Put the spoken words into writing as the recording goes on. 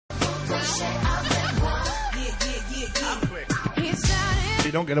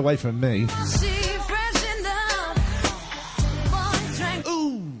You don't get away from me.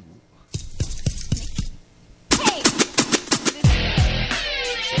 Ooh.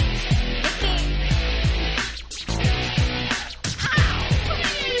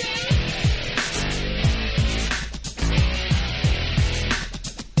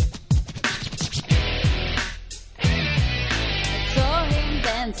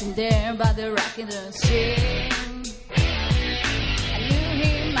 Dancing there by the rocking machine. I knew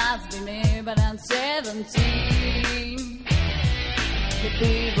he must be me, but I'm 17. The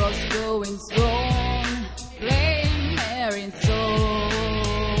beat was going strong, playing Mary's song.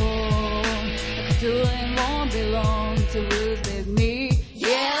 I could do it won't be long to lose with me,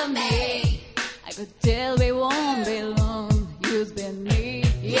 yeah me. I could tell we won't be long, use with me,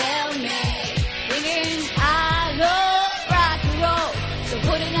 yeah me. Singing I love rock and roll. So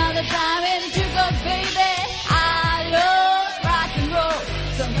putting all the time into go, baby. I love rock and roll.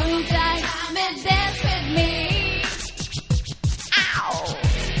 So putting time and dance with me. Ow!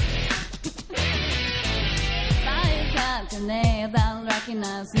 Somebody's got to name that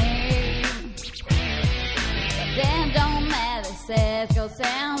recognize me. But then don't matter, said go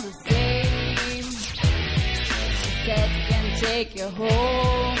sound the same. She said you can take you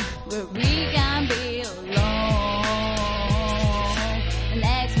home where we can be alone.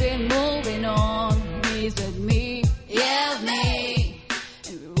 Next we're moving on, he's with me, yeah me.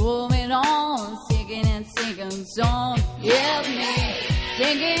 And we're moving on, singing and singing song, yeah me.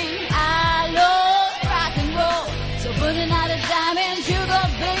 Singing I love rock and roll. So put another time into go,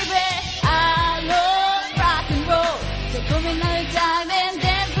 baby. I love rock and roll. So put another time and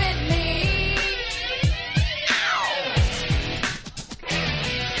dance with me. Ow.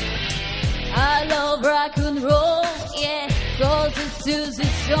 I love rock and roll, yeah. Cause it's Susie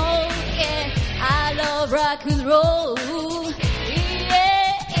Soul, yeah. I love rock and roll,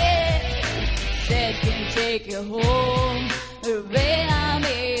 yeah, yeah. Said can take you home, when I'm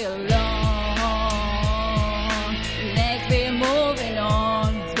alone. Next we're moving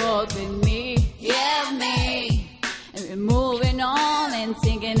on, walk with me, yeah me. And we're moving on and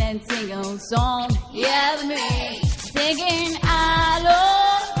singing a song, yeah me. Singing I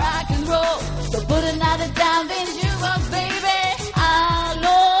love rock and roll. So put another down, then you go, baby.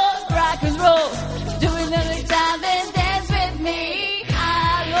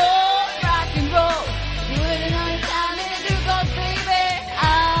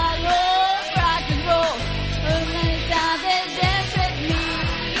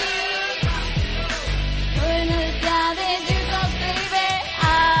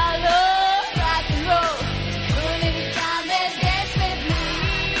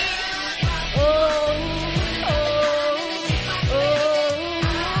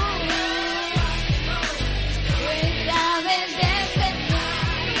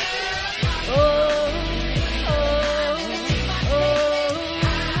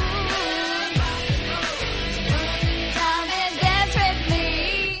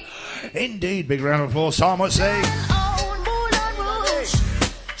 Indeed, big round of applause, some would say.